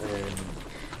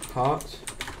heart.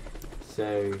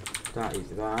 So that is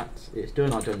that. It's still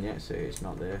not done yet, so it's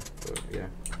not there. But yeah.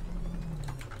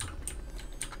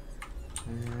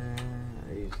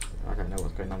 I don't know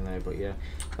what's going on there, but yeah,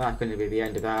 that's going to be the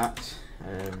end of that.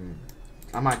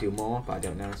 I might do more, but I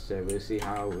don't know, so we'll see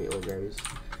how it all goes.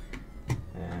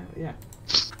 Yeah.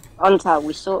 Hunter,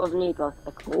 we sort of need like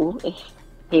a call if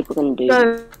people can do.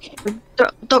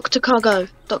 Dr. Cargo.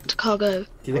 Dr. Cargo.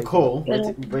 Did they call?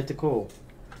 Where's the call?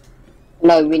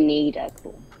 No, we need a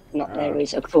call. Not there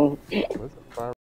is a call.